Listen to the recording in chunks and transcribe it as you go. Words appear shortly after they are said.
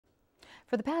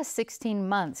For the past 16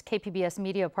 months, KPBS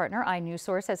media partner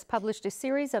iNewsSource has published a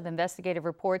series of investigative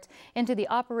reports into the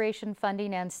operation,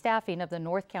 funding, and staffing of the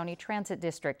North County Transit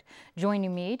District.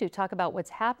 Joining me to talk about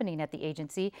what's happening at the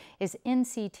agency is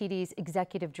NCTD's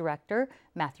Executive Director,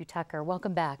 Matthew Tucker.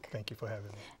 Welcome back. Thank you for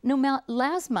having me.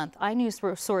 Last month,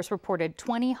 iNewsSource reported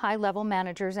 20 high-level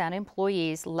managers and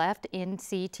employees left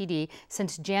NCTD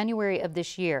since January of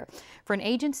this year. For an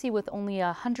agency with only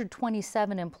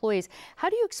 127 employees, how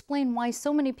do you explain why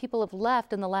so many people have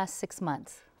left in the last 6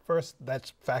 months? First,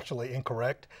 that's factually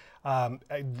incorrect.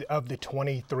 Of the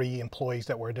 23 employees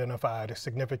that were identified, a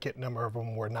significant number of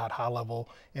them were not high-level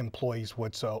employees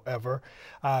whatsoever.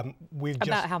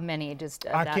 About how many?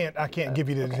 I can't give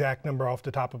you the exact number off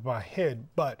the top of my head,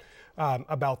 but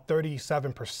about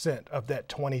 37% of that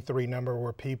 23 number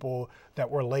were people that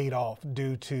were laid off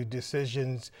due to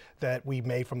decisions that we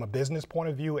made from a business point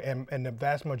of view, and the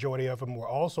vast majority of them were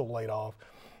also laid off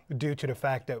due to the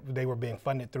fact that they were being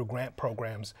funded through grant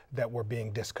programs that were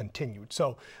being discontinued.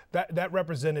 So that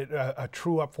represented a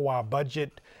true up for our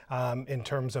budget in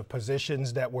terms of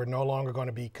positions that were no longer going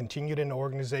to be continued in the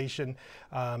organization.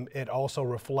 It also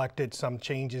reflected some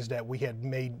changes that we had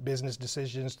made business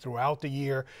decisions throughout the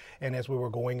year, and as we were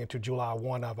going into July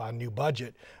 1 of our new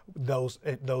budget, those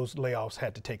layoffs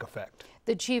had to take effect.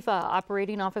 The Chief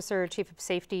Operating Officer, Chief of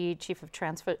Safety, Chief of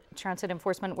Transit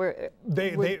Enforcement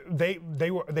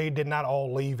they did not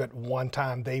all leave at one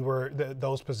time.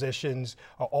 Those positions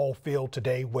are all filled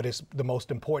today. What is the most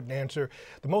important answer?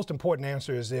 The most important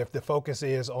answer is if the focus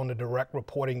is on the direct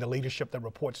reporting, the leadership that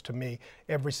reports to me,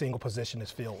 every single position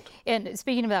is filled. And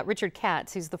speaking about Richard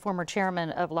Katz, who's the former chairman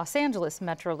of Los Angeles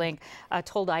Metrolink,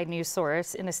 told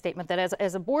iNewsSource in a statement that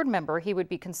as a board member, he would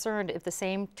be concerned if the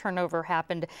same turnover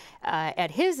happened at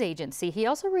his agency. He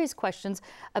also raised questions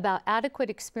about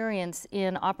adequate experience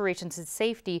in operations and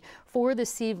safety for the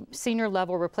senior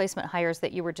level replacement hires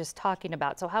that you were just talking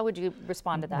about. So how would you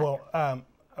respond to that? Well,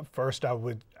 first I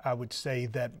would say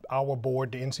that our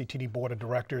board, the NCTD Board of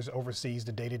Directors, oversees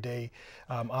the day-to-day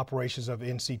operations of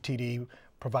NCTD,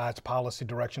 provides policy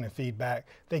direction and feedback.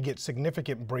 They get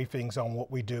significant briefings on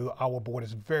what we do. Our board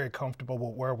is very comfortable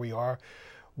with where we are.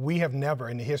 We have never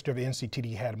in the history of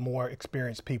NCTD had more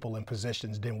experienced people in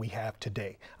positions than we have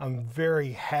today. I'm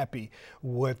very happy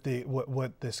with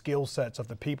the skill sets of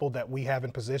the people that we have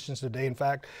in positions today. In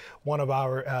fact, one of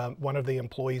the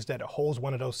employees that holds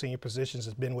one of those senior positions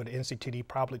has been with NCTD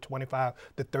probably 25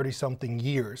 to 30 something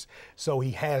years. So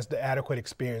he has the adequate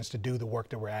experience to do the work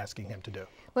that we're asking him to do.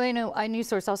 Well, I know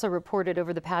iNewsSource also reported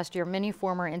over the past year, many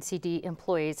former NCTD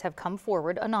employees have come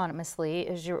forward anonymously,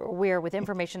 as you're aware, with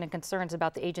information and concerns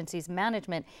about the agency's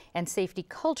management and safety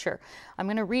culture. I'm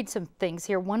going to read some things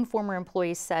here. One former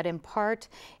employee said, in part,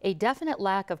 a definite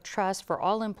lack of trust for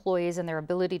all employees and their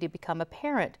ability to become a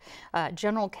parent.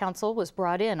 General counsel was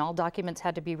brought in. All documents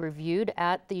had to be reviewed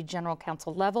at the general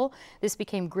counsel level. This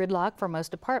became gridlock for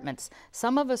most departments.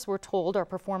 Some of us were told our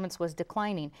performance was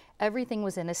declining. Everything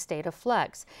was in a state of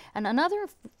flux. And another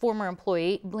former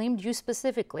employee blamed you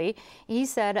specifically. He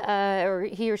said, or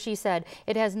he or she said,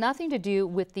 it has nothing to do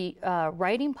with the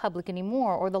writing public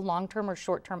anymore or the long-term or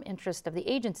short-term interest of the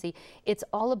agency. It's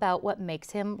all about what makes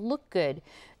him look good.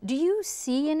 Do you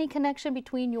see any connection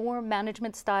between your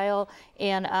management style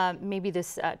and maybe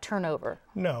this turnover?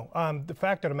 No. The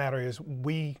fact of the matter is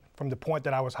from the point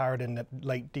that I was hired in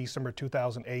late December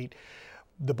 2008,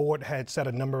 the board had set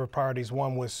a number of priorities.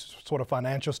 One was sort of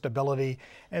financial stability,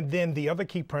 and then the other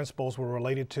key principles were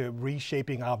related to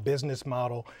reshaping our business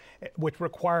model, which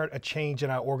required a change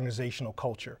in our organizational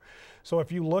culture. So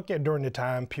if you look at during the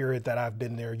time period that I've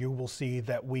been there, you will see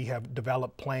that we have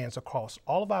developed plans across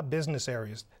all of our business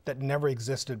areas that never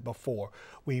existed before.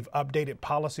 We've updated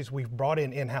policies. We've brought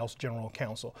in-house general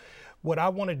counsel. What I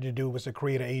wanted to do was to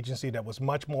create an agency that was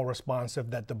much more responsive,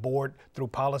 that the board, through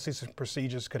policies and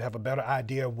procedures, could have a better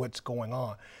idea of what's going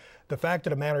on. The fact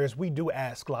of the matter is we do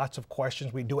ask lots of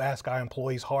questions. We do ask our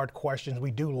employees hard questions.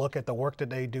 We do look at the work that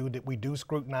they do, that we do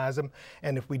scrutinize them.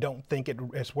 And if we don't think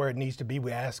it's where it needs to be,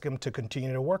 we ask them to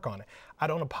continue to work on it. I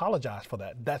don't apologize for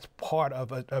that. That's part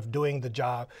of doing the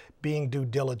job, being due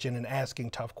diligent and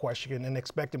asking tough questions and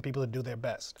expecting people to do their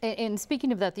best. And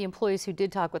speaking of that, the employees who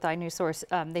did talk with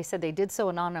iNewsSource, they said they did so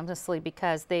anonymously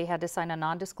because they had to sign a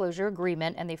non-disclosure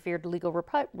agreement and they feared legal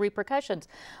repercussions.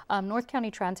 North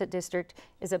County Transit District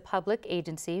is a public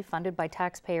agency funded by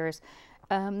taxpayers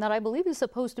that I believe is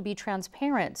supposed to be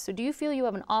transparent. So do you feel you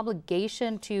have an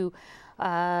obligation to,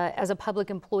 as a public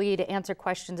employee, to answer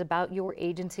questions about your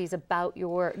agencies, about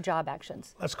your job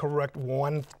actions? Let's correct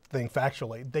one thing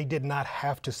factually. They did not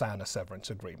have to sign a severance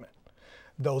agreement.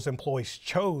 those employees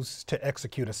chose to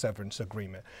execute a severance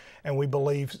agreement. And we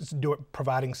believe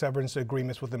providing severance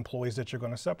agreements with employees that you're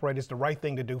going to separate is the right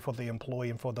thing to do for the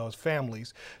employee and for those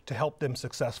families to help them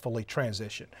successfully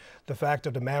transition. The fact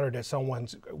of the matter that someone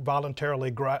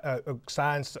voluntarily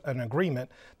signs an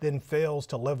agreement, then fails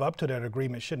to live up to that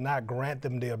agreement should not grant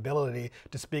them the ability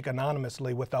to speak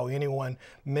anonymously without anyone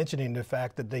mentioning the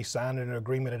fact that they signed an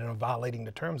agreement and are violating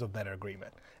the terms of that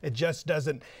agreement. It just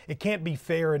doesn't, it can't be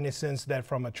fair in the sense that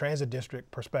from a transit district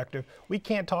perspective, we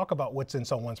can't talk about what's in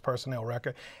someone's personnel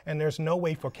record, and there's no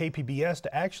way for KPBS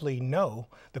to actually know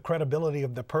the credibility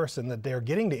of the person that they're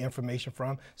getting the information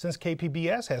from, since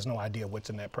KPBS has no idea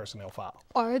what's in that personnel file.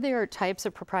 Are there types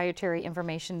of proprietary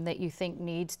information that you think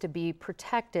needs to be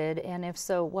protected, and if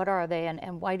so, what are they,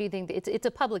 and why do you think it's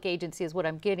a public agency is what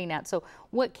I'm getting at? So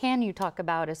what can you talk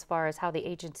about as far as how the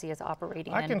agency is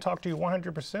operating? I can talk to you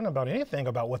 100% about anything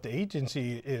about what the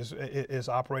agency is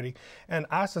operating, and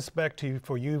I suspect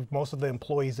for you, most of the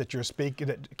employees that you're speaking,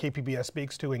 that KPBS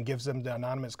speaks to and gives them the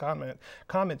anonymous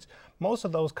comments, most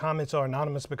of those comments are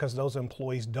anonymous because those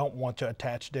employees don't want to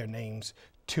attach their names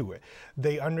to it.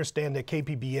 They understand that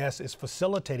KPBS is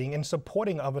facilitating and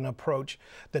supporting of an approach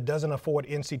that doesn't afford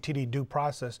NCTD due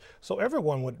process. So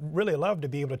everyone would really love to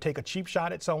be able to take a cheap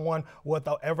shot at someone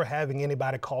without ever having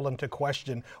anybody call into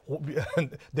question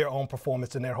their own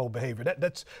performance and their whole behavior.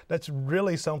 That's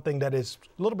really something that is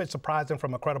a little bit surprising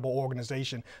from a credible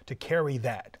organization to carry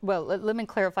that. Well, let me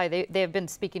clarify. They have been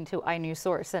speaking to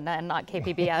iNewsSource and not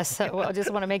KPBS. So I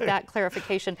just want to make that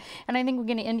clarification. And I think we're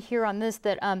going to end here on this,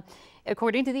 that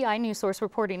according to the iNewsSource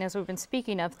reporting, as we've been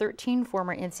speaking of, 13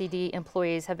 former NCD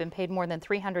employees have been paid more than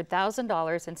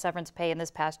 $300,000 in severance pay in this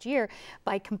past year.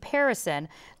 By comparison,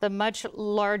 the much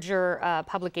larger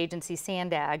public agency,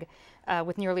 Sandag,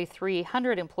 with nearly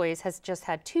 300 employees, has just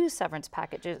had 2 severance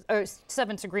packages, or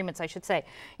severance agreements, I should say,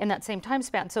 in that same time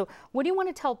span. So what do you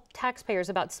want to tell taxpayers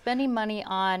about spending money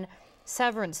on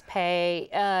severance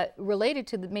pay related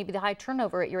to maybe the high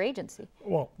turnover at your agency?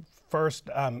 Well,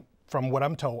 first, from what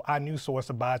I'm told, iNewsSource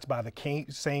abides by the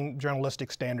same journalistic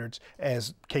standards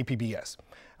as KPBS.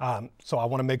 So I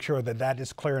want to make sure that that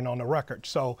is clear and on the record.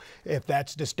 So if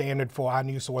that's the standard for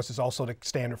iNewsSource, it's also the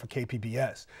standard for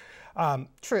KPBS.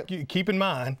 True. Keep in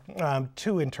mind,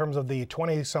 too, in terms of the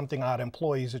 20-something odd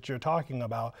employees that you're talking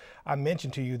about, I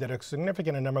mentioned to you that a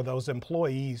significant number of those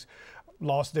employees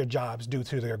lost their jobs due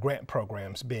to their grant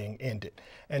programs being ended.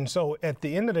 And so at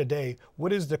the end of the day,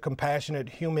 what is the compassionate,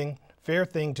 human, fair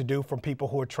thing to do for people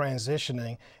who are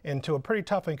transitioning into a pretty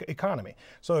tough economy?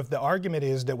 So if the argument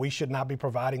is that we should not be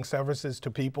providing services to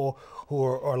people who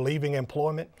are leaving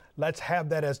employment, let's have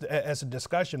that as a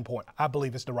discussion point. I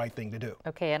believe it's the right thing to do.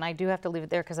 Okay, and I do have to leave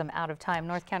it there because I'm out of time.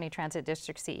 North County Transit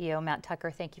District CEO Matt Tucker,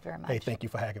 thank you very much. Hey, thank you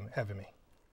for having me.